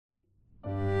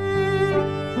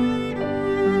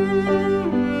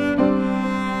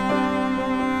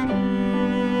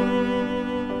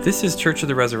This is Church of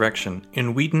the Resurrection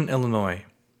in Wheaton, Illinois.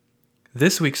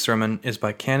 This week's sermon is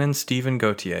by Canon Stephen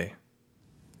Gautier.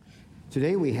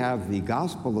 Today we have the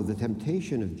gospel of the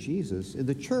temptation of Jesus.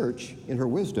 The church, in her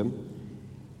wisdom,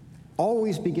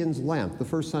 always begins Lent, the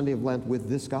first Sunday of Lent, with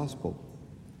this gospel.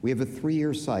 We have a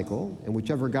 3-year cycle, and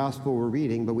whichever gospel we're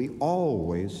reading, but we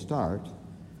always start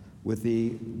with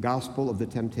the gospel of the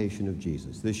temptation of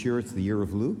Jesus. This year it's the year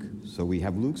of Luke, so we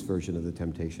have Luke's version of the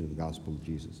temptation of the gospel of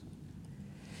Jesus.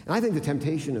 And I think the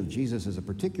temptation of Jesus is a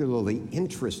particularly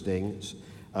interesting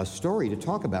story to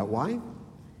talk about. Why?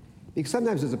 Because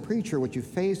sometimes as a preacher, what you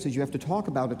face is you have to talk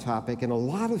about a topic, and a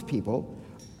lot of people,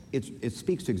 it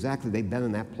speaks to exactly, they've been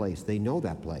in that place, they know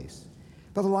that place.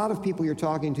 But a lot of people you're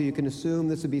talking to, you can assume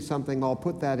this would be something, I'll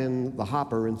put that in the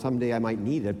hopper, and someday I might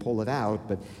need it, pull it out,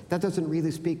 but that doesn't really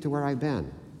speak to where I've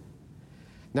been.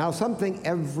 Now, something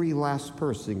every last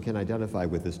person can identify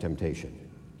with is temptation.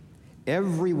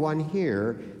 Everyone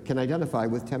here can identify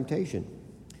with temptation.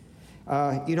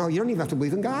 You don't even have to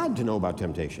believe in God to know about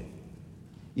temptation.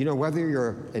 Whether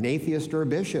you're an atheist or a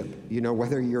bishop,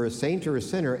 whether you're a saint or a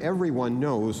sinner, everyone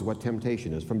knows what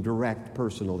temptation is from direct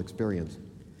personal experience.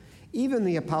 Even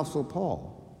the Apostle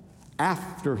Paul,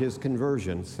 after his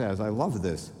conversion, says, I love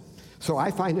this. So I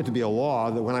find it to be a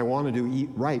law that when I want to do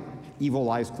right, evil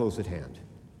lies close at hand.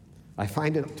 I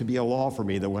find it to be a law for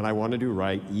me that when I want to do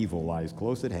right, evil lies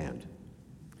close at hand.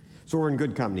 So we're in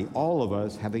good company. All of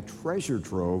us have a treasure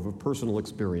trove of personal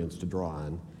experience to draw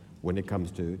on when it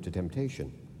comes to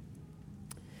temptation.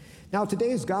 Now,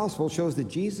 today's gospel shows that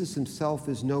Jesus himself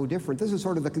is no different. This is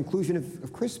sort of the conclusion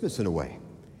of Christmas in a way.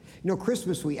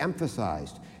 Christmas we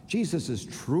emphasized Jesus is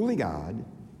truly God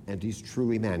and he's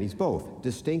truly man. He's both,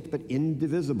 distinct but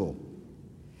indivisible.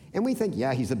 And we think,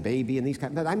 yeah, he's a baby and these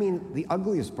kinds, but I mean the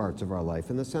ugliest parts of our life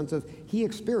in the sense of he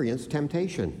experienced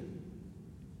temptation.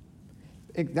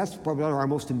 That's probably one of our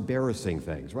most embarrassing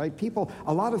things, right?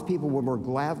 A lot of people will more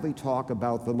gladly talk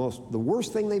about the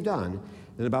worst thing they've done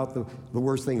than about the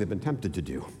worst thing they've been tempted to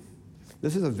do.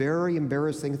 This is a very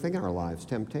embarrassing thing in our lives,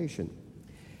 temptation.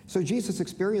 So Jesus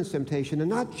experienced temptation, and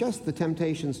not just the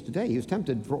temptations today. He was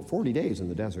tempted for 40 days in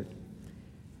the desert.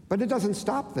 But it doesn't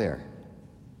stop there.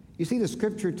 You see, the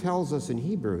scripture tells us in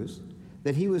Hebrews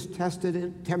that he was tested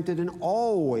and tempted in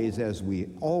always as we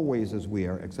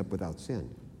are, except without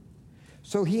sin.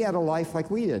 So he had a life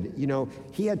like we did.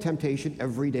 He had temptation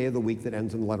every day of the week that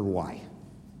ends in the letter Y.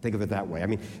 Think of it that way. I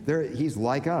mean, he's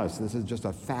like us. This is just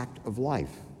a fact of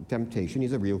life. Temptation,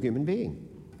 he's a real human being.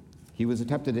 He was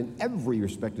tempted in every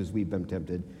respect as we've been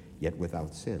tempted, yet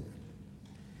without sin.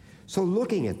 So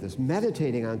looking at this,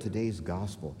 meditating on today's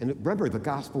gospel, and remember, the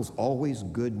gospel's always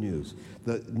good news.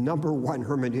 The number one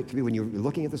hermeneutic when you're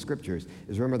looking at the scriptures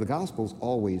is remember the gospel's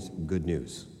always good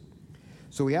news.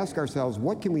 So we ask ourselves,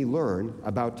 what can we learn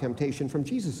about temptation from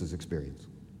Jesus' experience?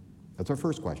 That's our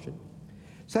first question.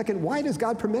 Second, why does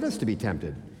God permit us to be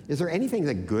tempted? Is there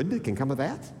anything good that can come of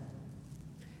that?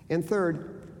 And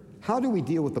third, how do we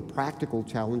deal with the practical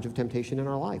challenge of temptation in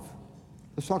our life?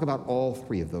 Let's talk about all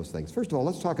three of those things. First of all,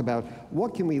 let's talk about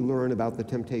what can we learn about the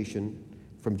temptation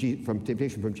from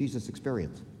Jesus'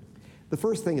 experience. The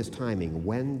first thing is timing.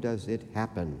 When does it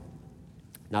happen?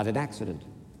 Not an accident.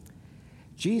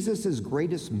 Jesus'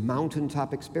 greatest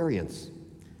mountaintop experience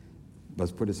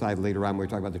was put aside later on when we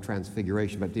talk about the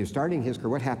transfiguration, but starting his career,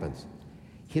 what happens?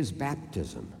 His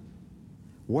baptism.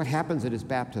 What happens at his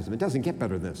baptism? It doesn't get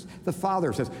better than this. The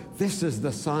Father says, this is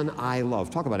the Son I love.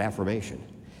 Talk about affirmation.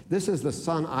 This is the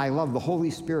Son I love. The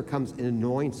Holy Spirit comes and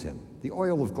anoints him. The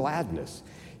oil of gladness.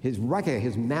 His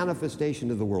manifestation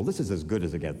to the world. This is as good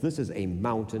as it gets. This is a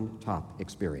mountaintop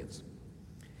experience.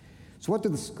 So what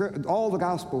do all the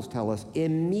Gospels tell us?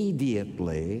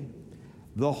 Immediately,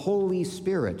 the Holy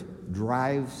Spirit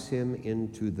drives him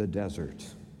into the desert.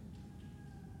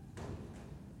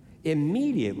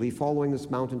 Immediately following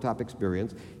this mountaintop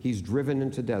experience, he's driven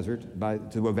into desert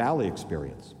to a valley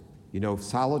experience.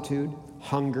 Solitude,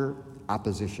 hunger,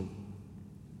 opposition.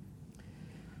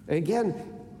 And again,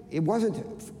 it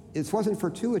wasn't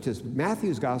fortuitous.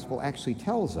 Matthew's Gospel actually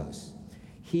tells us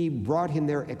he brought him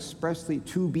there expressly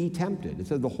to be tempted. It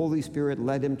said the Holy Spirit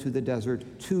led him to the desert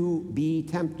to be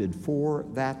tempted for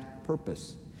that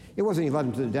purpose. It wasn't he led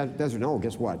him to the desert. No,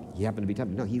 guess what? He happened to be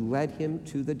tempted. No, he led him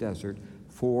to the desert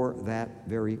for that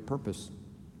very purpose.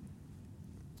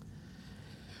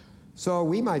 So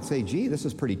we might say, gee, this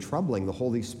is pretty troubling, the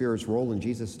Holy Spirit's role in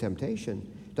Jesus' temptation.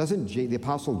 Doesn't the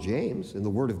Apostle James in the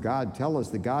Word of God tell us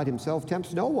that God himself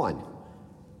tempts no one?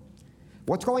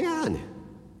 What's going on?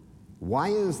 Why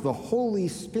is the Holy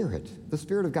Spirit, the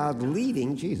Spirit of God,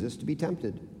 leading Jesus to be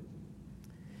tempted?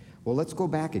 Well, let's go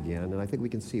back again, and I think we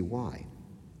can see why.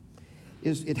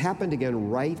 it happened again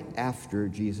right after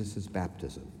Jesus'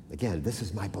 baptism. Again, this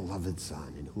is my beloved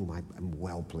Son, in whom I am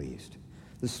well pleased.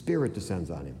 The Spirit descends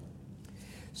on him.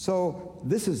 So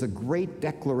this is a great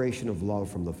declaration of love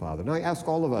from the Father. Now I ask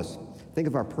all of us, think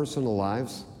of our personal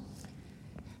lives.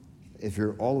 If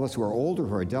all of us who are older,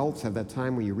 who are adults, have that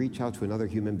time where you reach out to another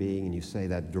human being and you say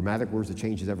that dramatic words that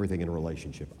changes everything in a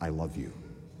relationship. I love you.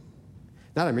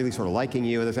 Not I'm really sort of liking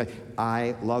you. They say,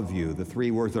 I love you. The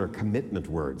three words that are commitment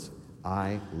words.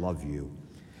 I love you.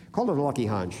 Call it a lucky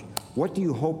hunch. What do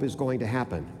you hope is going to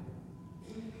happen?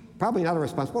 Probably not a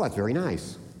response. Well, that's very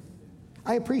nice.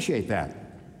 I appreciate that.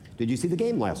 Did you see the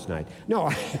game last night?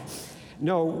 No.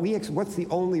 No, what's the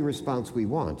only response we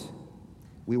want?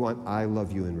 We want, I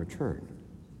love you in return.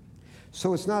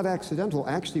 So it's not accidental.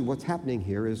 Actually, what's happening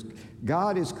here is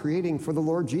God is creating for the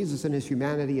Lord Jesus and his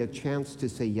humanity a chance to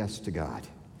say yes to God.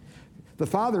 The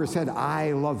Father said,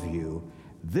 I love you.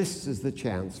 This is the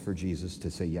chance for Jesus to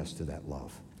say yes to that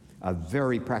love. A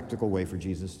very practical way for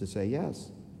Jesus to say yes.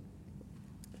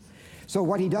 So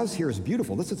what he does here is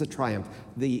beautiful. This is a triumph.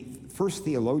 The first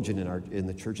theologian in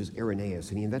the church is Irenaeus,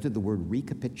 and he invented the word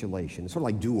recapitulation. It's sort of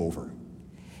like do-over.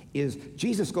 Is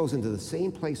Jesus goes into the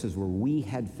same places where we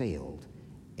had failed,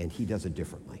 and he does it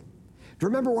differently. Do you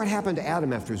remember what happened to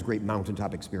Adam after his great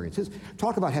mountaintop experiences?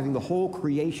 Talk about having the whole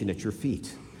creation at your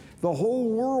feet. The whole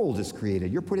world is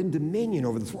created. You're put in dominion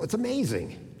over this world. It's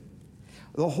amazing.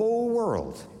 The whole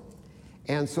world.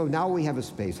 And so now we have a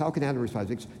space. How can Adam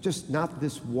respond? Just not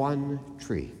this one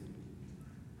tree.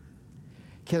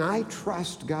 Can I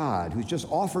trust God, who's just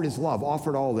offered his love,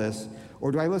 offered all this,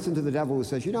 or do I listen to the devil who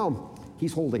says,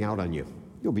 he's holding out on you.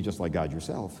 You'll be just like God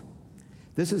yourself.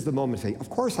 This is the moment to say, of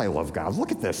course I love God.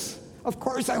 Look at this. Of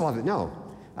course I love it. No,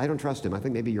 I don't trust him. I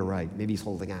think maybe you're right. Maybe he's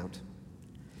holding out.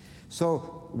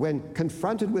 So when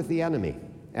confronted with the enemy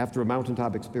after a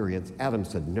mountaintop experience, Adam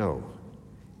said no.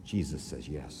 Jesus says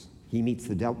yes. He meets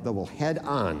the devil head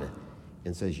on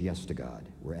and says yes to God,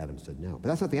 where Adam said no. But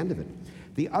that's not the end of it.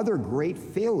 The other great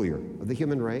failure of the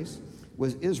human race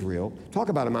was Israel. Talk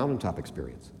about a mountaintop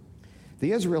experience.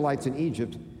 The Israelites in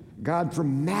Egypt, God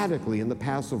dramatically in the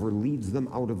Passover leads them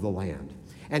out of the land.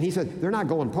 And he said, they're not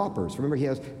going paupers. Remember, he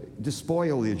has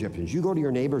despoil the Egyptians. You go to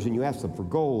your neighbors and you ask them for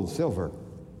gold, silver.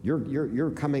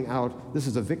 You're coming out. This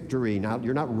is a victory. Now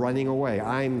you're not running away.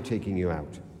 I'm taking you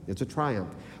out. It's a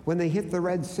triumph. When they hit the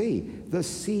Red Sea, the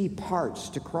sea parts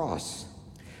to cross.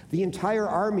 The entire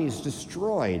army is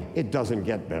destroyed. It doesn't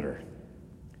get better.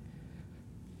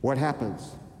 What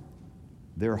happens?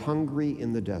 They're hungry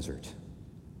in the desert.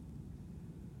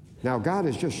 Now, God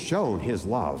has just shown his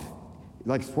love.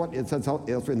 Like what it says in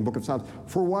the book of Psalms,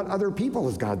 for what other people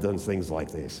has God done things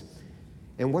like this?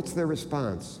 And what's their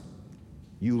response?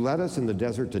 You led us in the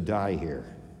desert to die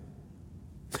here.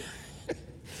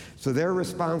 So their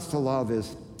response to love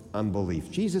is unbelief.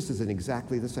 Jesus is in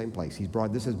exactly the same place.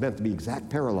 This is meant to be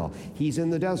exact parallel. He's in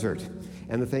the desert.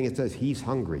 And the thing it says, he's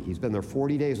hungry. He's been there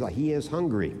 40 days. He is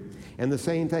hungry. And the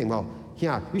same thing, well,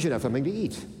 yeah, you should have something to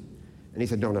eat. And he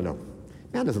said, no.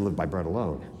 Man doesn't live by bread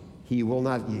alone. He will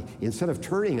not, instead of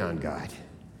turning on God,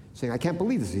 saying, I can't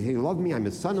believe this. He loved me, I'm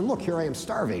his son, and look, here I am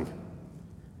starving.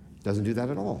 Doesn't do that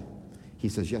at all. He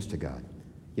says yes to God.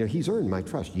 He's earned my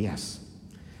trust, yes.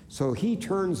 So he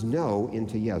turns no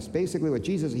into yes. Basically what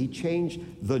Jesus, he changed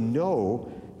the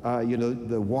no,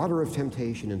 the water of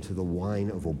temptation into the wine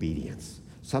of obedience.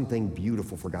 Something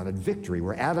beautiful for God. A victory.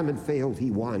 Where Adam had failed,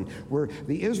 he won. Where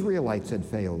the Israelites had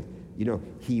failed,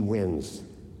 he wins.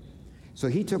 So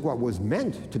he took what was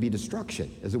meant to be destruction,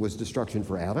 as it was destruction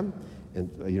for Adam, and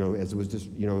as it was just,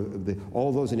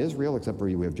 all those in Israel, except for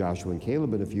we have Joshua and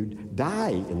Caleb and a few, die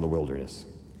in the wilderness.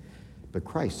 But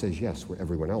Christ says yes, where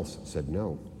everyone else said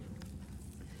no.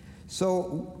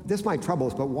 So this might trouble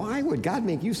us, but why would God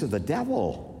make use of the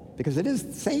devil? Because it is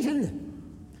Satan.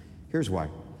 Here's why.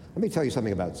 Let me tell you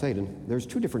something about Satan. There's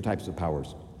two different types of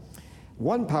powers.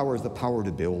 One power is the power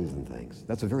to build and things.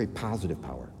 That's a very positive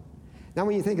power. Now,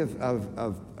 when you think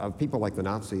of people like the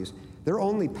Nazis, their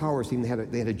only power seemed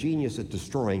they had a genius at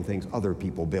destroying things other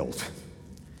people built.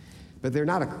 But they're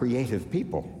not a creative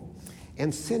people.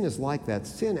 And sin is like that.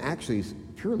 Sin actually,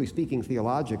 purely speaking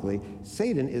theologically,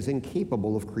 Satan is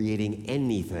incapable of creating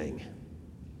anything.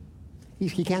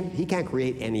 He can't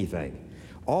create anything.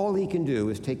 All he can do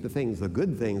is take the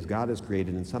good things God has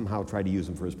created, and somehow try to use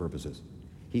them for his purposes.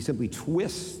 He simply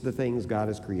twists the things God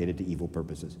has created to evil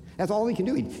purposes. That's all he can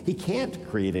do. He can't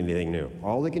create anything new.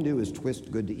 All he can do is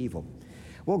twist good to evil.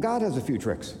 Well, God has a few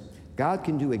tricks. God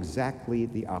can do exactly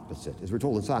the opposite. As we're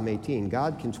told in Psalm 18,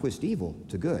 God can twist evil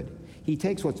to good. He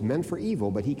takes what's meant for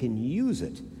evil, but he can use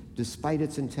it, despite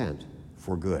its intent,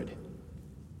 for good.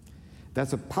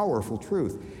 That's a powerful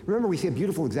truth. Remember, we see a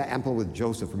beautiful example with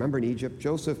Joseph. Remember in Egypt?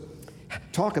 Joseph,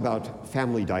 talk about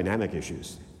family dynamic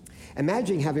issues.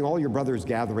 Imagine having all your brothers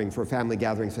gathering for a family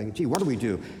gathering saying, gee, what do we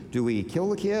do? Do we kill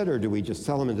the kid or do we just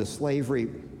sell him into slavery?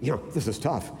 You know, this is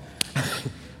tough.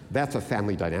 That's a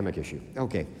family dynamic issue.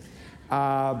 Okay.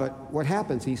 But what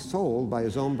happens, he's sold by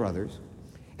his own brothers.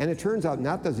 And it turns out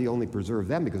not does he only preserve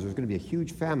them, because there's going to be a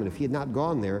huge famine. If he had not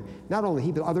gone there, not only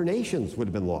he, but other nations would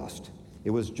have been lost.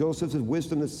 It was Joseph's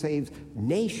wisdom that saves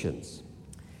nations.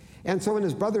 And so when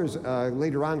his brothers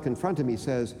later on confront him, he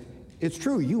says, it's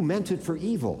true, you meant it for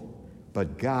evil,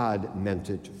 but God meant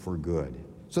it for good.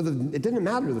 So it didn't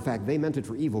matter the fact they meant it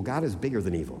for evil. God is bigger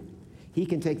than evil. He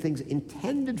can take things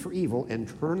intended for evil and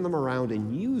turn them around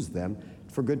and use them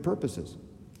for good purposes.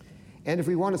 And if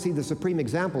we want to see the supreme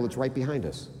example, it's right behind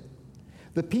us.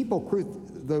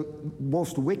 The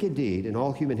most wicked deed in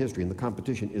all human history, and the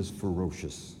competition is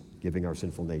ferocious, giving our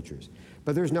sinful natures.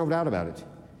 But there's no doubt about it,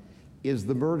 is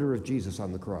the murder of Jesus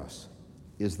on the cross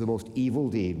is the most evil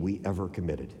deed we ever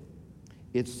committed.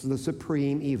 It's the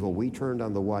supreme evil. We turned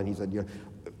on the one. He said,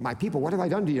 my people, what have I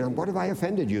done to you? What have I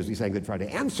offended you? As we say on Good Friday,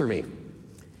 answer me.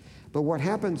 But what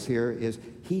happens here is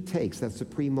he takes that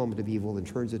supreme moment of evil and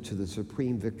turns it to the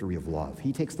supreme victory of love.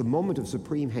 He takes the moment of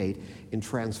supreme hate and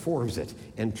transforms it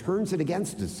and turns it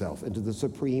against itself into the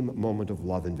supreme moment of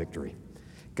love and victory.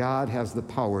 God has the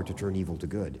power to turn evil to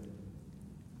good.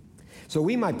 So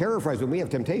we might paraphrase, when we have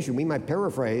temptation, we might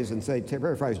paraphrase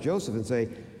Joseph and say,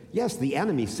 yes, the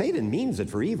enemy, Satan, means it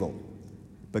for evil,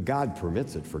 but God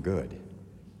permits it for good.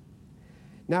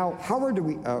 Now, how are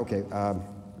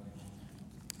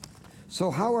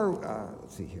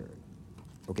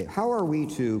we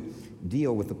to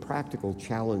deal with the practical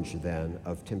challenge then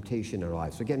of temptation in our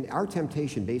lives? So again, our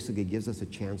temptation basically gives us a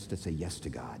chance to say yes to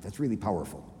God. That's really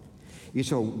powerful.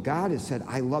 So God has said,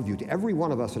 I love you. To every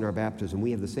one of us in our baptism,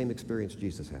 we have the same experience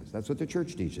Jesus has. That's what the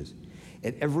church teaches.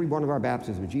 At every one of our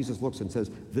baptisms, Jesus looks and says,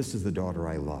 this is the daughter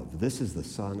I love. This is the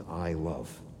son I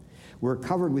love. We're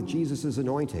covered with Jesus'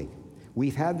 anointing.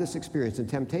 We've had this experience, and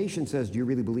temptation says, do you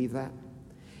really believe that?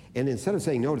 And instead of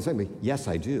saying no to somebody, yes,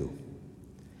 I do.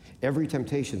 Every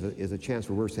temptation is a chance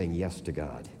where we're saying yes to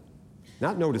God.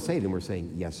 Not no to Satan, we're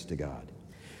saying yes to God.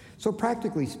 So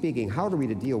practically speaking, how are we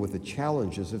to deal with the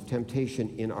challenges of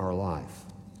temptation in our life?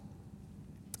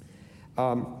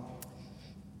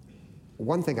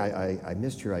 One thing I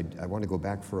missed here, I want to go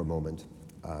back for a moment.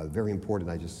 Very important,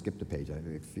 I just skipped a page,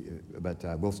 but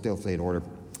we'll still say in order.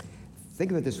 Think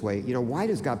of it this way, why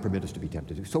does God permit us to be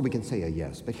tempted? So we can say a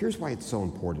yes. But here's why it's so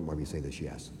important when we say this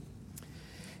yes.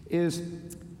 Is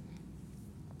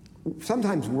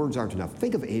sometimes words aren't enough.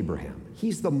 Think of Abraham.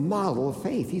 He's the model of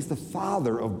faith. He's the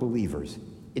father of believers.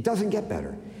 It doesn't get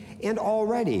better. And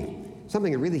already,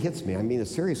 something that really hits me, I mean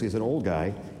this seriously as an old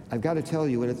guy, I've got to tell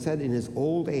you, and it said in his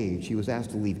old age, he was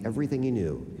asked to leave everything he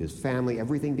knew, his family,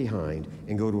 everything behind,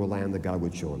 and go to a land that God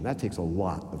would show him. That takes a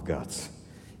lot of guts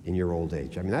in your old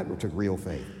age. I mean, that took real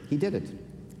faith. He did it.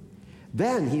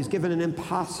 Then he's given an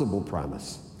impossible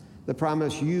promise. The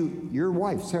promise your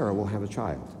wife, Sarah, will have a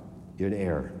child, an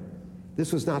heir.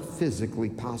 This was not physically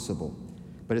possible,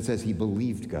 but it says he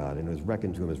believed God and it was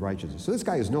reckoned to him as righteousness. So this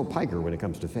guy is no piker when it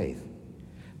comes to faith,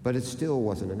 but it still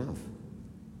wasn't enough.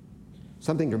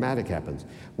 Something dramatic happens.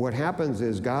 What happens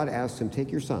is God asks him,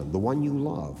 take your son, the one you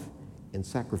love, and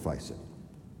sacrifice him.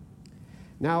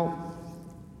 Now,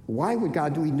 why would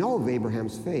God do? We know of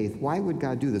Abraham's faith. Why would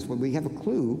God do this? Well, we have a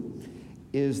clue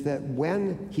is that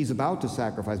when he's about to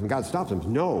sacrifice him, God stops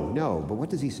him. No. But what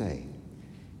does he say?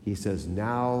 He says,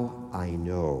 now I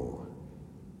know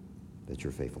that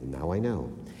you're faithful. Now I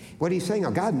know. What he's saying,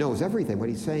 God knows everything. What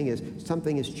he's saying is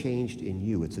something has changed in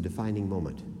you. It's a defining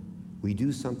moment. We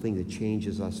do something that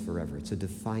changes us forever. It's a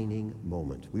defining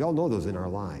moment. We all know those in our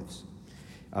lives,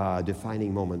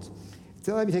 defining moments.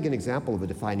 So let me take an example of a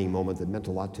defining moment that meant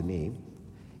a lot to me.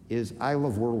 I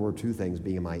love World War II things,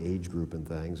 being in my age group and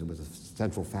things. It was a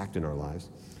central fact in our lives.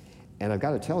 And I've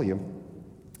got to tell you,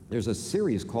 there's a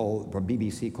series from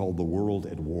BBC called The World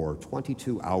at War,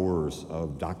 22 hours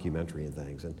of documentary and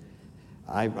things. And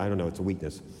I don't know, it's a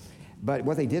weakness. But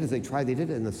what they did is they did it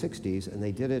in the 60s, and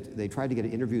they tried to get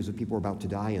interviews of people who were about to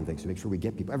die and things to make sure we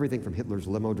get people, everything from Hitler's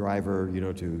limo driver,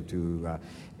 to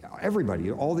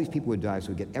everybody, all these people would die, so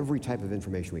we get every type of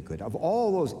information we could. Of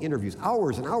all those interviews,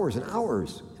 hours and hours and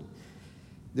hours,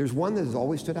 there's one that has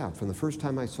always stood out. From the first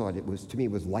time I saw it, to me,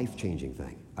 it was a life-changing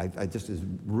thing. I just was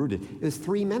rooted. It was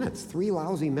 3 minutes, 3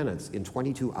 lousy minutes in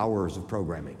 22 hours of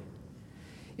programming.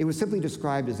 It was simply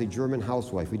described as a German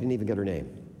housewife. We didn't even get her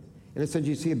name. And it said,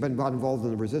 you see, had been involved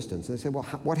in the resistance. And they said, well,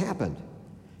 what happened?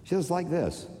 She says like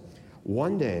this.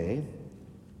 One day,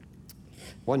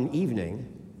 One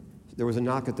evening, there was a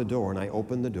knock at the door, and I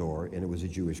opened the door, and it was a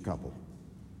Jewish couple.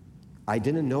 I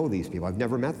didn't know these people. I've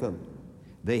never met them.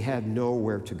 They had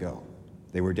nowhere to go.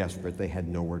 They were desperate. They had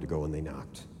nowhere to go, and they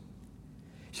knocked.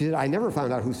 She said, I never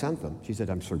found out who sent them. She said,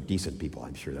 I'm sure decent people,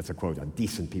 I'm sure. That's a quote,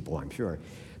 decent people, I'm sure.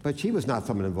 But she was not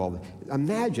someone involved.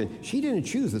 Imagine, she didn't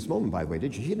choose this moment, by the way,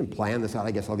 did she? She didn't plan this out,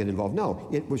 I guess I'll get involved. No,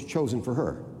 it was chosen for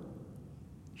her.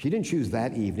 She didn't choose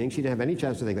that evening. She didn't have any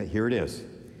chance to think that, here it is.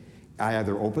 I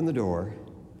either open the door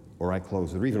or I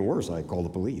close it. Or even worse, I call the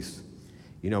police.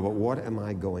 But what am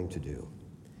I going to do?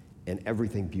 And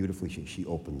everything beautifully, she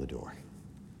opened the door.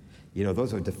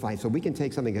 Those are defined. So we can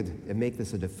take something and make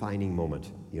this a defining moment,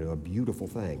 a beautiful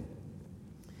thing.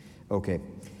 Okay.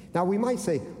 Now we might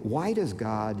say, why does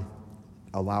God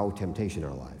allow temptation in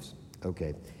our lives?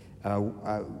 Okay.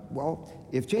 Well,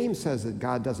 if James says that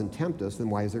God doesn't tempt us, then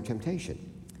why is there temptation?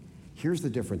 Here's the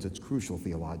difference. It's crucial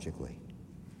theologically.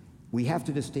 We have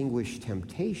to distinguish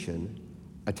temptation.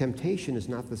 A temptation is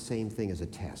not the same thing as a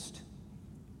test.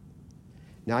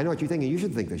 Now, I know what you're thinking. You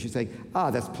should think this. You say,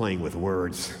 that's playing with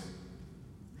words.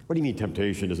 What do you mean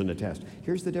temptation isn't a test?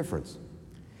 Here's the difference.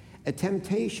 A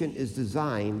temptation is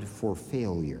designed for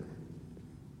failure.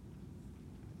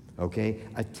 Okay?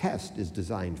 A test is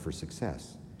designed for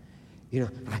success.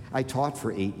 I taught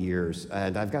for 8 years,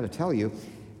 and I've got to tell you,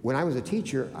 when I was a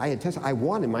teacher, I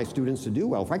wanted my students to do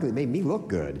well. Frankly, it made me look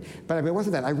good. But it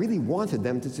wasn't that. I really wanted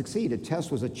them to succeed. A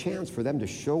test was a chance for them to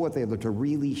show what they had, to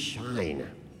really shine.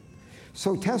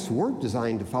 So tests weren't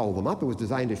designed to follow them up. It was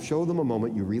designed to show them a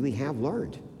moment you really have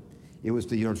learned. It was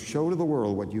to show to the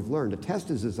world what you've learned. A test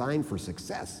is designed for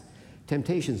success.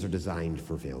 Temptations are designed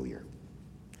for failure.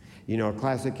 A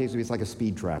classic case would be it's like a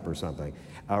speed trap or something.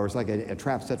 Or it's like a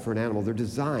trap set for an animal. They're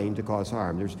designed to cause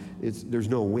harm. There's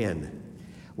no win.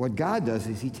 What God does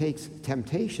is he takes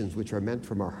temptations which are meant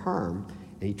from our harm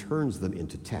and he turns them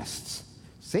into tests.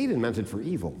 Satan meant it for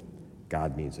evil.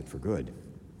 God means it for good.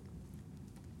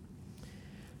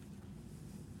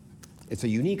 It's a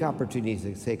unique opportunity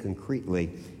to say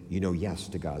concretely, yes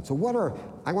to God. So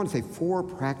I want to say 4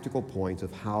 practical points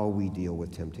of how we deal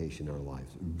with temptation in our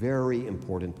lives. Very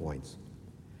important points.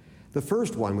 The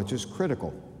first one, which is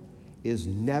critical, is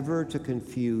never to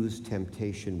confuse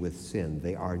temptation with sin.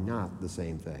 They are not the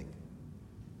same thing.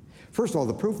 First of all,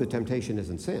 the proof that temptation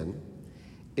isn't sin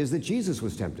is that Jesus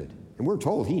was tempted. And we're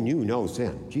told he knew no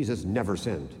sin. Jesus never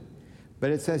sinned. But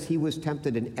it says he was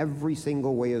tempted in every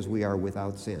single way as we are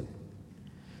without sin.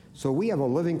 So we have a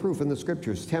living proof in the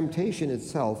scriptures. Temptation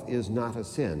itself is not a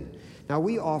sin. Now,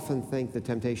 we often think that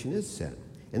temptation is sin.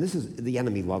 And the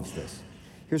enemy loves this.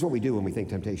 Here's what we do when we think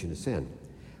temptation is sin.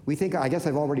 We think, I guess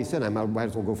I've already sinned, I might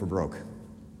as well go for broke.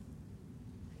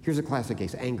 Here's a classic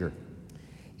case, anger.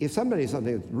 If somebody does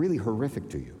something that's really horrific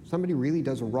to you, somebody really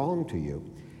does a wrong to you,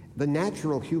 the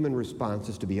natural human response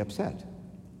is to be upset.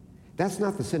 That's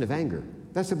not the sin of anger.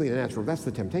 That's simply that's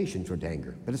the temptation toward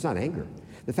anger, but it's not anger.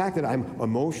 The fact that I'm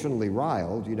emotionally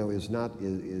riled, is not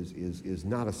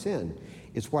a sin.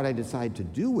 It's what I decide to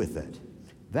do with it.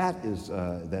 That is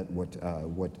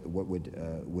what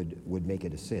would make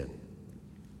it a sin.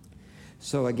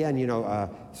 So again,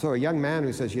 so a young man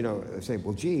who says, say,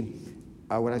 well, gee,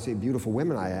 when I say beautiful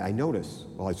women, I notice.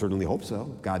 Well, I certainly hope so.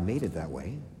 God made it that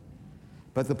way.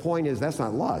 But the point is, that's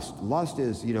not lust. Lust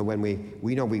is, when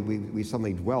we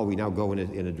suddenly dwell, we now go in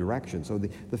a direction. So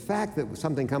the fact that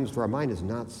something comes to our mind is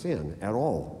not sin at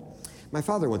all. My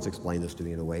father once explained this to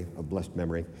me in a way of blessed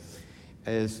memory.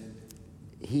 As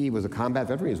he was a combat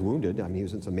veteran, he was wounded. I mean, he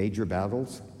was in some major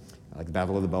battles, like the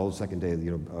Battle of the Bulge, second day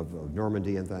of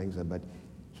Normandy and things. But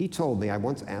he told me, I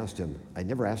once asked him, I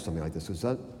never asked something like this. This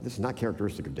is not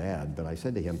characteristic of Dad, but I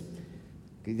said to him,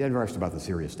 he never asked about the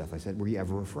serious stuff. I said, were you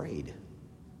ever afraid?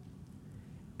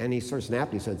 And he sort of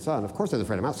snapped. He said, son, of course I was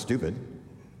afraid. I'm not stupid.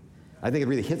 I think it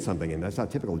really hit something in me. That's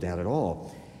not typical of Dad at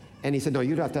all. And he said, no,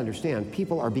 you'd have to understand,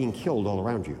 people are being killed all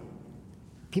around you.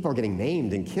 People are getting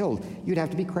maimed and killed. You'd have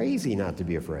to be crazy not to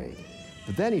be afraid.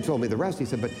 But then he told me the rest. He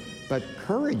said, but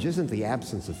courage isn't the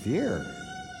absence of fear.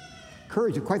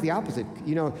 Courage is quite the opposite.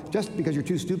 Just because you're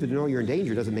too stupid to know you're in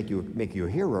danger doesn't make you a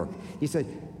hero. He said,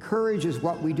 courage is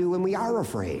what we do when we are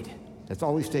afraid. That's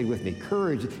always stayed with me.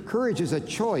 Courage is a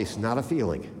choice, not a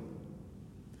feeling.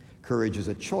 Courage is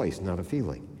a choice, not a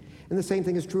feeling. And the same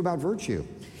thing is true about virtue.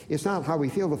 It's not how we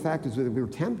feel. The fact is that we're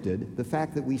tempted. The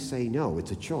fact that we say no,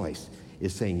 it's a choice,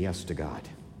 is saying yes to God.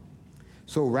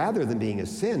 So rather than being a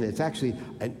sin, it's actually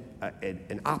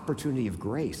an opportunity of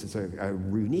grace. It's a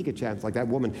unique chance. Like that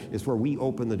woman is where we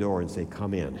open the door and say,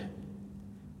 come in.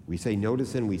 We say no to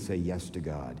sin, we say yes to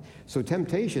God. So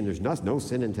temptation, there's no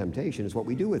sin in temptation. It's what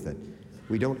we do with it.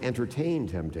 We don't entertain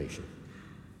temptation.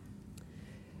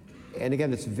 And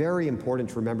again, it's very important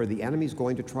to remember the enemy's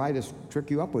going to try to trick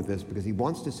you up with this because he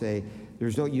wants to say,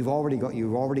 you've already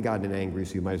gotten angry,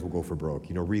 so you might as well go for broke.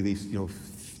 Really,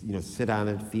 sit on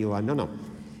it, feel on. No.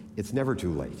 It's never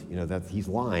too late. That he's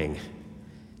lying.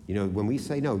 When we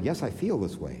say no, yes, I feel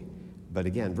this way. But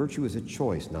again, virtue is a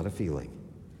choice, not a feeling.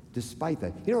 Despite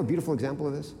that, a beautiful example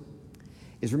of this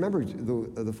is, remember,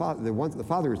 the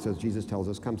father, it says, Jesus tells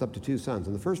us, comes up to two sons.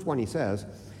 And the first one he said,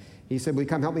 will you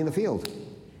come help me in the field?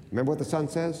 Remember what the son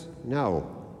says?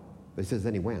 No. But he says,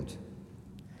 then he went.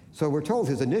 So we're told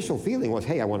his initial feeling was,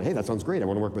 hey, that sounds great. I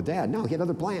want to work with Dad. No, he had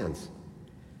other plans.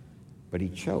 But he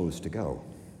chose to go.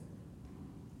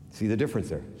 See the difference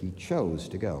there? He chose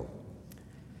to go.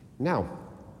 Now,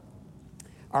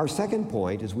 our second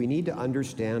point is we need to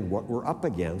understand what we're up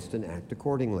against and act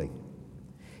accordingly.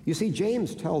 You see,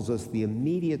 James tells us the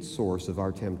immediate source of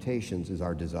our temptations is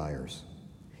our desires.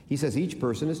 He says each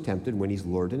person is tempted when he's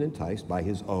lured and enticed by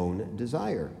his own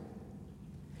desire.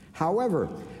 However,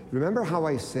 remember how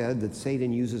I said that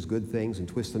Satan uses good things and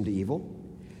twists them to evil?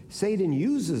 Satan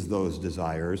uses those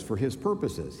desires for his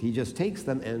purposes. He just takes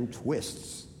them and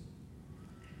twists.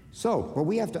 So, what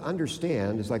we have to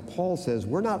understand is, like Paul says,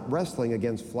 we're not wrestling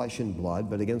against flesh and blood,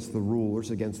 but against the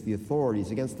rulers, against the authorities,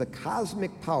 against the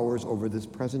cosmic powers over this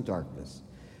present darkness,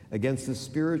 against the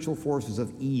spiritual forces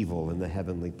of evil in the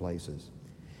heavenly places.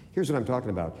 Here's what I'm talking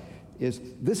about.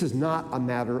 This is not a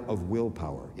matter of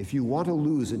willpower. If you want to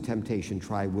lose in temptation,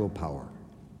 try willpower.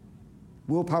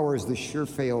 Willpower is the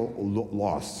sure-fail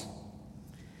loss.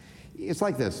 It's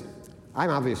like this. I'm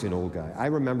obviously an old guy. I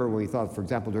remember when we thought, for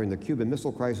example, during the Cuban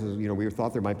Missile Crisis, we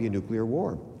thought there might be a nuclear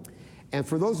war. And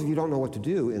for those of you who don't know what to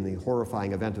do in the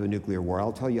horrifying event of a nuclear war,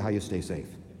 I'll tell you how you stay safe.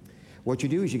 What you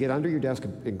do is you get under your desk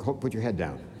and put your head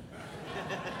down.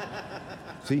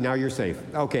 See, now you're safe.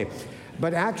 Okay.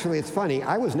 But actually, it's funny.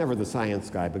 I was never the science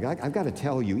guy, but I've got to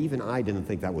tell you, even I didn't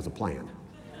think that was a plan.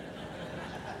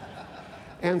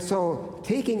 And so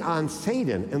taking on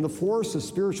Satan and the force of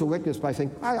spiritual weakness by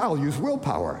saying, I'll use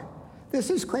willpower. This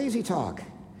is crazy talk.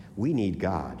 We need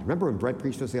God. Remember when Brett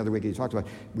preached us the other week, he talked about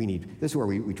this is where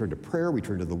we turn to prayer, we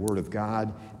turn to the Word of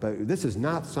God, but this is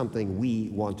not something we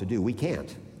want to do. We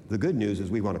can't. The good news is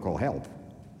we want to call help.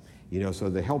 So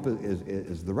the help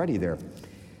is the ready there.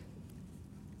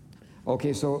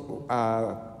 Okay, so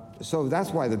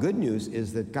that's why the good news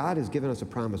is that God has given us a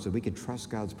promise that we can trust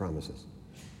God's promises.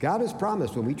 God has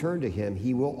promised when we turn to Him,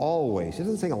 He will always, He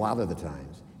doesn't say a lot of the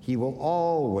times, He will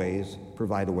always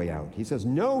provide a way out. He says,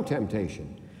 no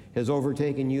temptation has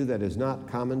overtaken you that is not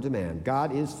common to man.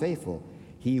 God is faithful.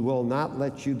 He will not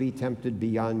let you be tempted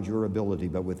beyond your ability,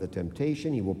 but with the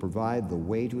temptation, He will provide the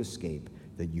way to escape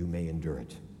that you may endure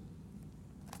it.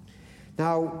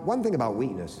 Now, one thing about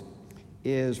weakness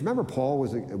is, remember Paul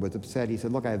was upset. He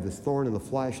said, look, I have this thorn in the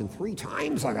flesh, and 3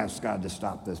 times I've asked God to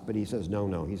stop this. But he says,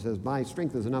 no. He says, my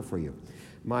strength is enough for you.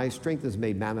 My strength is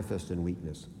made manifest in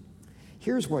weakness.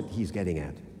 Here's what he's getting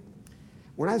at.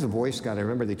 When I was a Boy Scout, I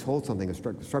remember they told something that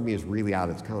struck me as really odd.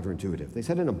 It's counterintuitive. They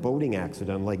said in a boating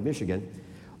accident on Lake Michigan,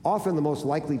 often the most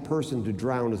likely person to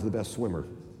drown is the best swimmer.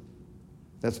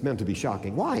 That's meant to be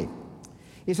shocking. Why?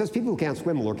 He says people who can't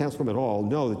swim or can't swim at all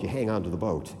know that you hang on to the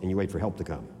boat and you wait for help to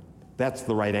come. That's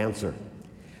the right answer.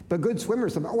 But good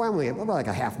swimmers, I'm only about like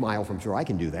a half mile from shore. I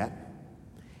can do that.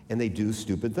 And they do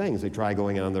stupid things. They try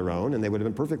going on their own, and they would have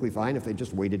been perfectly fine if they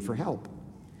just waited for help.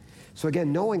 So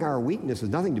again, knowing our weakness is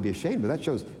nothing to be ashamed of. That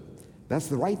shows that's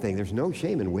the right thing. There's no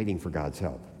shame in waiting for God's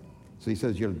help. So he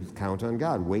says, count on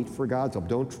God. Wait for God's help.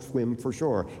 Don't swim for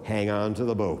shore. Hang on to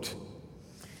the boat.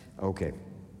 Okay.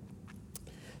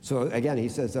 So again, he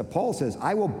says, Paul says,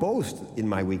 I will boast in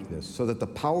my weakness so that the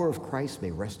power of Christ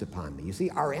may rest upon me. You see,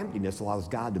 our emptiness allows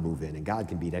God to move in, and God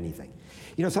can beat anything.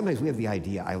 Sometimes we have the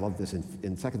idea, I love this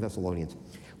in 2 Thessalonians,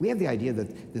 we have the idea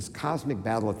that this cosmic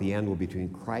battle at the end will be between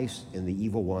Christ and the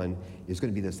evil one is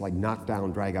going to be this like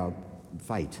knockdown, drag-out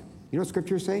fight. You know what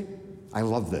scriptures say? I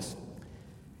love this.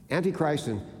 Antichrist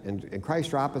and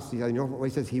Christ are opposite. You know what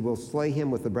he says? He will slay him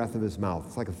with the breath of his mouth.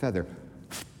 It's like a feather.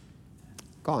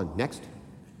 Gone. Next.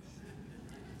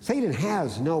 Satan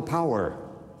has no power.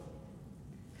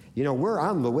 We're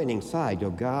on the winning side.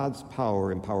 God's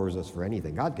power empowers us for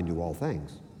anything. God can do all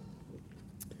things.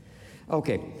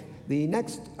 Okay, the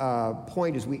next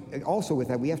point is we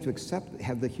have to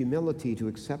have the humility to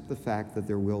accept the fact that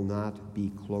there will not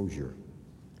be closure.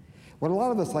 What a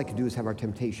lot of us like to do is have our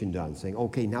temptation done, saying,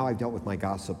 okay, now I've dealt with my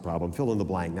gossip problem, fill in the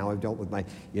blank. Now I've dealt with my,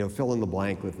 fill in the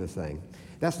blank with this thing.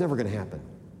 That's never going to happen.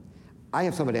 I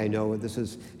have somebody I know, he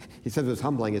says it was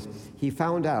humbling, he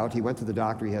found out, he went to the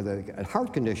doctor, he had a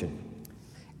heart condition.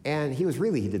 And he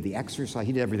did the exercise,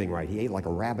 he did everything right. He ate like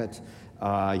a rabbit,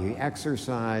 he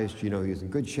exercised, he was in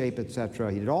good shape,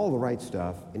 etc. He did all the right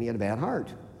stuff, and he had a bad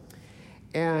heart.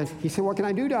 And he said, "What can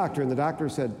I do, doctor?" And the doctor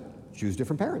said, "Choose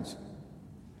different parents."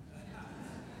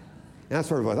 And that's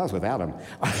sort of what that was with Adam.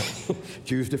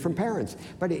 Choose different parents.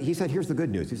 But he said, here's the good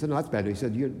news. He said, no, that's bad. He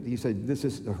said, this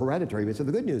is hereditary. But he said,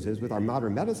 the good news is with our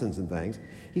modern medicines and things,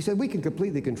 he said, we can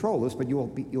completely control this, but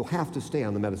you'll have to stay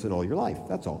on the medicine all your life.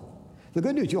 That's all. The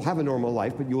good news, you'll have a normal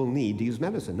life, but you will need to use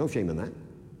medicine. No shame in that.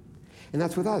 And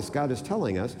that's with us. God is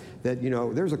telling us that,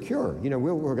 there's a cure.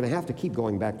 We're going to have to keep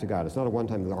going back to God. It's not a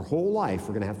one-time. Our whole life,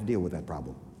 we're going to have to deal with that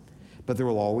problem. But there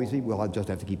will always be, we'll just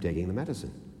have to keep taking the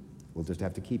medicine. We'll just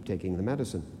have to keep taking the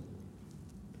medicine.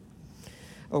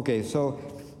 Okay, so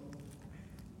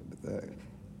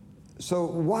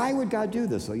why would God do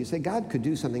this? So you say God could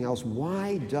do something else.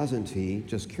 Why doesn't he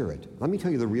just cure it? Let me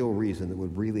tell you the real reason that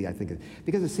would really,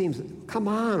 because it seems, come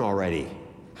on already.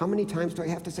 How many times do I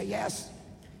have to say yes?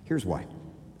 Here's why.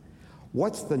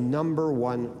 What's the number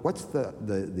one, what's the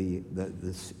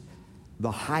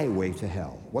highway to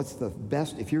hell? What's the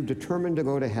best, if you're determined to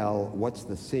go to hell, what's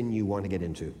the sin you want to get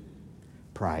into?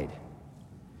 Pride.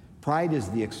 Pride is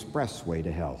the expressway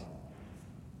to hell.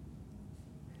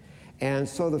 And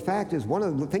so the fact is,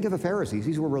 think of the Pharisees.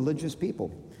 These were religious people.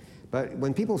 But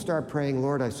when people start praying,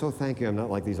 Lord, I so thank you I'm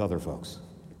not like these other folks.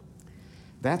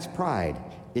 That's pride.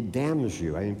 It damns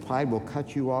you. Pride will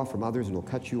cut you off from others and will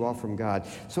cut you off from God.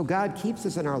 So God keeps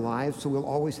us in our lives so we'll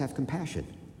always have compassion.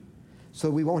 So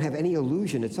we won't have any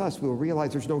illusion it's us. We'll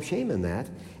realize there's no shame in that,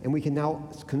 and we can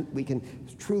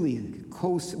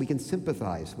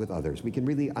sympathize with others. We can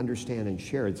really understand and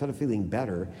share. Instead of feeling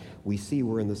better, we see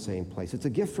we're in the same place. It's a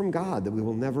gift from God that we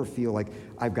will never feel like,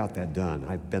 I've got that done.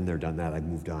 I've been there, done that. I've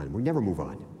moved on. We never move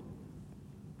on.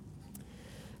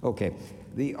 Okay.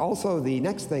 The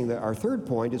next thing, our third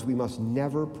point is we must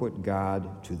never put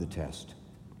God to the test.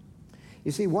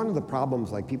 You see, one of the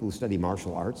problems, like people who study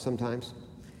martial arts sometimes,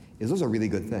 is those are really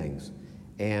good things.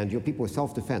 And people with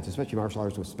self-defense, especially martial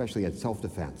arts, especially at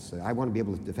self-defense. I want to be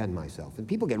able to defend myself. And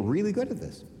people get really good at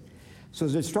this. So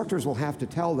the instructors will have to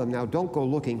tell them, now don't go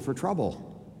looking for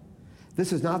trouble.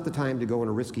 This is not the time to go in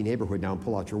a risky neighborhood now and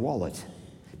pull out your wallet,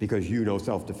 because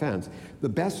self-defense. The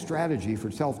best strategy for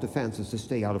self-defense is to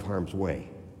stay out of harm's way.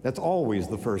 That's always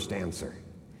the first answer.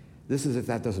 This is if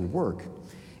that doesn't work.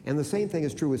 And the same thing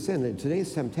is true with sin. In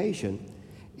today's temptation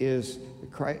is,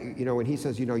 when he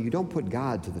says, you don't put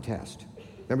God to the test.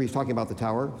 Remember he's talking about the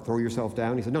tower, throw yourself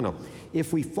down? He said, no.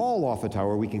 If we fall off a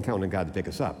tower, we can count on God to pick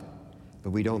us up.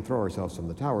 But we don't throw ourselves from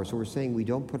the tower. So we're saying we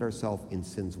don't put ourselves in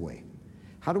sin's way.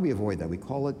 How do we avoid that? We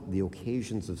call it the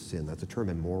occasions of sin. That's a term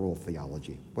in moral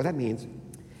theology. What that means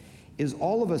is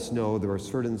all of us know there are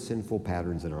certain sinful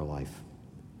patterns in our life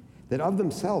that of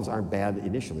themselves aren't bad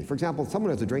initially. For example, if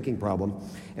someone has a drinking problem,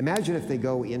 imagine if they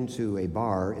go into a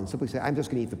bar and simply say, I'm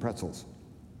just going to eat the pretzels.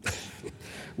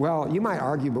 Well, you might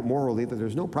argue, but morally, that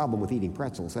there's no problem with eating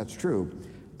pretzels. That's true.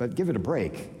 But give it a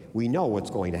break. We know what's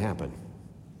going to happen.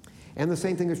 And the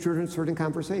same thing is true in certain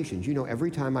conversations.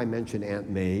 Every time I mention Aunt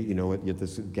May, at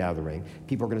this gathering,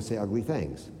 people are going to say ugly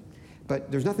things.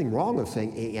 But there's nothing wrong with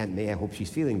saying, hey, Aunt May, I hope she's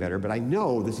feeling better, but I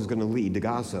know this is going to lead to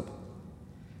gossip.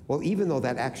 Well, even though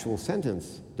that actual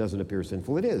sentence doesn't appear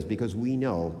sinful, it is, because we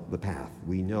know the path.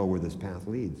 We know where this path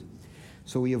leads.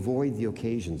 So we avoid the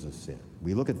occasions of sin.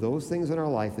 We look at those things in our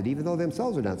life that, even though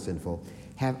themselves are not sinful,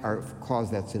 cause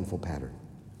that sinful pattern.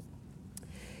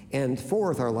 And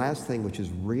fourth, our last thing, which is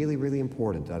really, really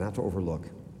important, not to overlook,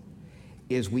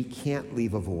 is we can't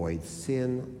leave a void.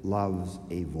 Sin loves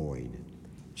a void.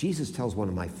 Jesus tells one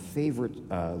of my favorite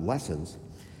lessons.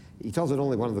 He tells it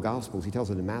only one of the Gospels. He tells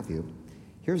it in Matthew.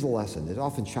 Here's the lesson. It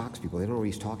often shocks people. They don't know what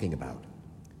he's talking about.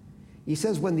 He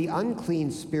says, when the unclean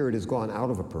spirit is gone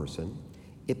out of a person,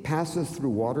 it passes through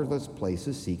waterless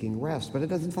places seeking rest, but it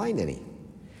doesn't find any.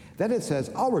 Then it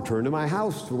says, I'll return to my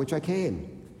house from which I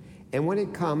came. And when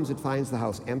it comes, it finds the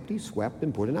house empty, swept,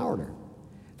 and put in order.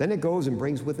 Then it goes and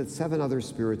brings with it 7 other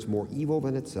spirits more evil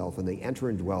than itself, and they enter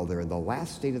and dwell there, and the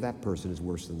last state of that person is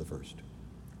worse than the first.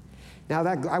 Now,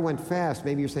 I went fast.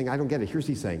 Maybe you're saying, I don't get it. Here's what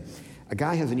he's saying. A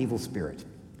guy has an evil spirit.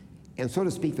 And so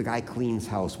to speak, the guy cleans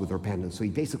house with repentance. So he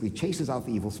basically chases out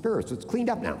the evil spirits. So it's cleaned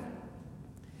up now.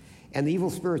 And the evil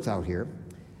spirit's out here.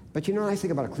 But the nice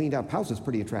thing about a cleaned up house is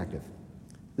pretty attractive.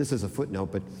 This is a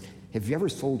footnote, but have you ever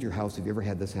sold your house? Have you ever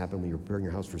had this happen when you're preparing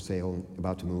your house for sale and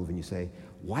about to move, and you say,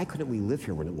 why couldn't we live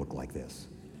here when it looked like this?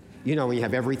 When you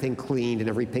have everything cleaned and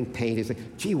everything painted, it's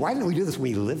like, gee, why didn't we do this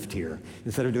when we lived here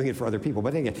instead of doing it for other people?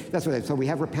 But again, so we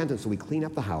have repentance, so we clean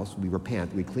up the house, we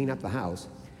repent, we clean up the house.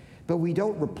 But we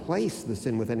don't replace the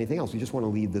sin with anything else. We just want to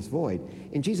leave this void.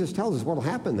 And Jesus tells us what will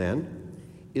happen then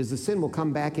is the sin will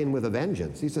come back in with a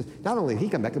vengeance. He says, not only did he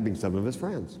come back, he'll bring some of his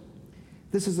friends.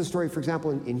 This is the story, for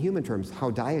example, in human terms,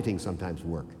 how dieting sometimes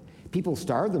work. People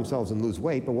starve themselves and lose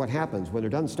weight, but what happens? When they're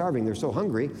done starving, they're so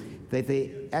hungry that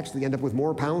they actually end up with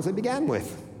more pounds they began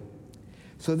with.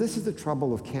 So this is the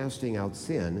trouble of casting out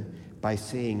sin by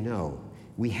saying no.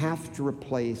 We have to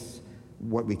replace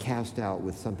what we cast out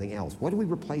with something else. What do we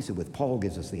replace it with? Paul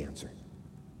gives us the answer.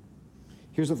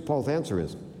 Here's what Paul's answer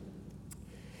is.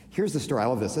 Here's the story. I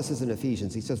love this. This is in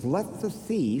Ephesians. He says, let the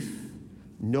thief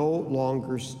no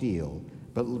longer steal,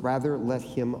 but rather let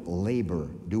him labor,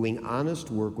 doing honest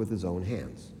work with his own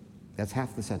hands. That's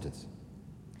half the sentence.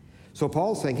 So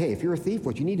Paul's saying, hey, if you're a thief,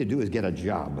 what you need to do is get a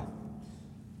job.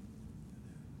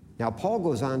 Now, Paul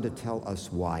goes on to tell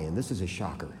us why, and this is a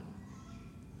shocker.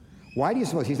 Why do you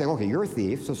suppose? He's saying, okay, you're a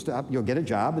thief, so stop, you'll get a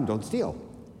job and don't steal.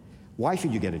 Why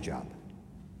should you get a job?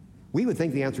 We would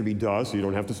think the answer would be, duh, so you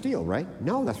don't have to steal, right?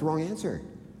 No, that's the wrong answer.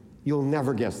 You'll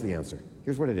never guess the answer.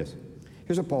 Here's what it is.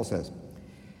 Here's what Paul says.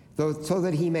 So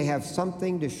that he may have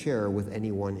something to share with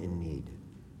anyone in need.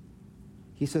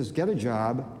 He says, get a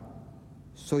job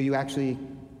so you actually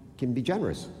can be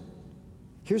generous.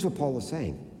 Here's what Paul is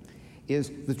saying,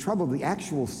 is the trouble, the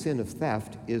actual sin of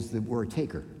theft is that we're a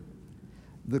taker.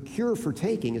 The cure for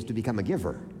taking is to become a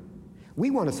giver. We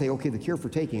want to say, okay, the cure for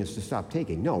taking is to stop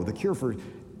taking. No, the cure for,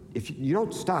 if you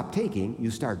don't stop taking,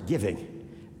 you start giving.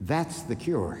 That's the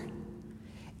cure.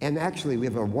 And actually, we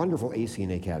have a wonderful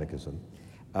ACNA catechism.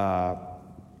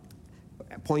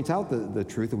 Points out the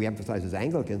truth that we emphasize as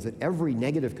Anglicans, that every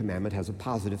negative commandment has a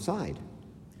positive side.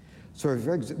 So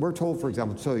we're told, for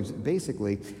example,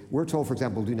 we're told, for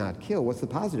example, do not kill. What's the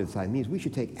positive side? It means we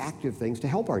should take active things to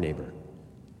help our neighbor.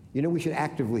 You know, we should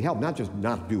actively help, not just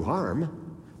not do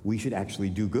harm. We should actually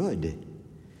do good.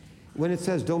 When it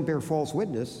says don't bear false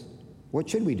witness, what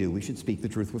should we do? We should speak the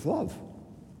truth with love.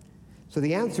 So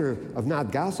the answer of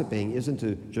not gossiping isn't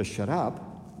to just shut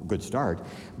up, good start,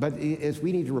 but is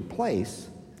we need to replace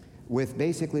with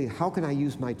basically how can I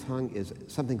use my tongue as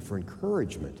something for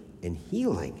encouragement and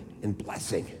healing and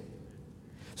blessing.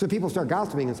 So people start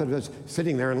gossiping instead of just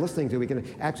sitting there and listening to it. We can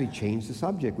actually change the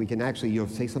subject. We can actually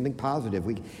say something positive.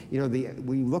 We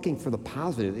looking for the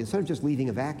positive. Instead of just leaving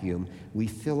a vacuum, we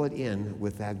fill it in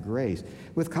with that grace.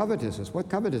 With covetousness, what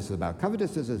covetousness is about?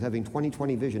 Covetousness is having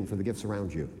 20/20 vision for the gifts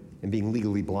around you and being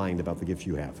legally blind about the gifts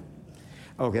you have.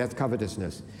 Okay, that's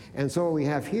covetousness. And so what we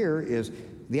have here is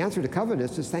the answer to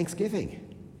covetousness is thanksgiving.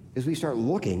 As we start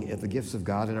looking at the gifts of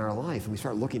God in our life, and we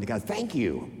start looking to God, thank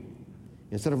you.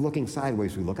 Instead of looking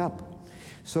sideways, we look up.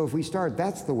 So if we start,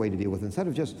 that's the way to deal with it. Instead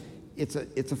of just, it's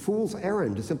a fool's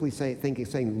errand to simply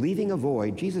saying, leaving a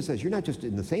void. Jesus says, you're not just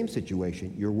in the same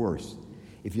situation, you're worse.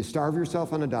 If you starve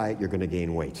yourself on a diet, you're going to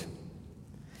gain weight.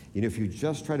 You know, if you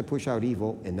just try to push out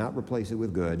evil and not replace it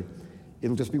with good,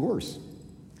 it'll just be worse.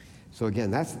 So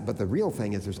again, but the real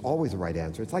thing is there's always a right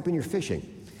answer. It's like when you're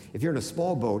fishing. If you're in a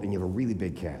small boat and you have a really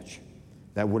big catch,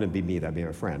 that wouldn't be me, that'd be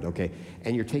my friend, okay?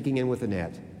 And you're taking in with a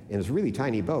net, and it's a really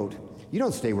tiny boat, you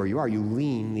don't stay where you are, you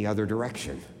lean the other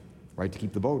direction, right, to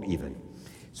keep the boat even.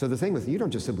 So the thing with you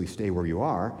don't just simply stay where you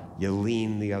are, you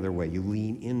lean the other way. You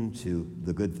lean into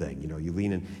the good thing. You know, you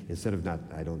lean in, instead of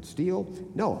I don't steal,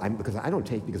 no, because I don't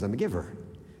take because I'm a giver.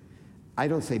 I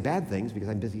don't say bad things because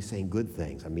I'm busy saying good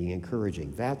things. I'm being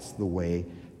encouraging. That's the way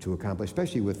to accomplish,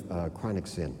 especially with chronic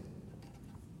sin.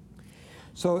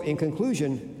 So in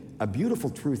conclusion, a beautiful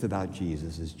truth about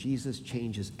Jesus is Jesus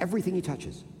changes everything he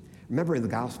touches. Remember in the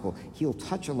gospel, he'll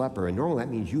touch a leper, and normally that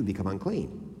means you become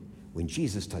unclean. When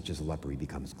Jesus touches a leper, he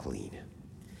becomes clean.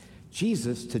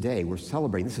 Jesus, today, we're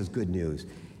celebrating, this is good news.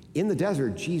 In the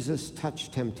desert, Jesus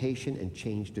touched temptation and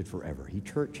changed it forever. He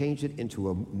changed it into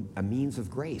a means of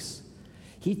grace.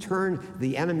 He turned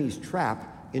the enemy's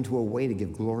trap into a way to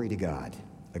give glory to God,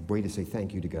 a way to say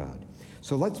thank you to God.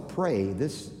 So let's pray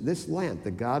this Lent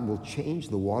that God will change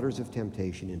the waters of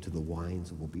temptation into the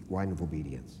wine of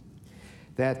obedience.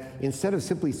 That instead of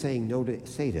simply saying no to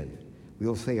Satan,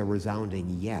 we'll say a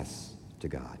resounding yes to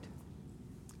God.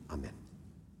 Amen.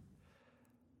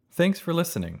 Thanks for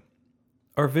listening.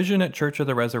 Our vision at Church of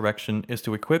the Resurrection is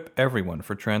to equip everyone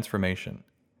for transformation.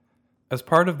 As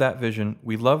part of that vision,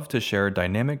 we love to share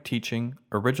dynamic teaching,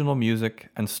 original music,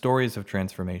 and stories of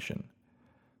transformation.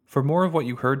 For more of what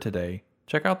you heard today,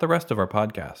 check out the rest of our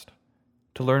podcast.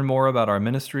 To learn more about our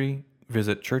ministry,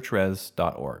 visit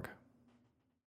churchres.org.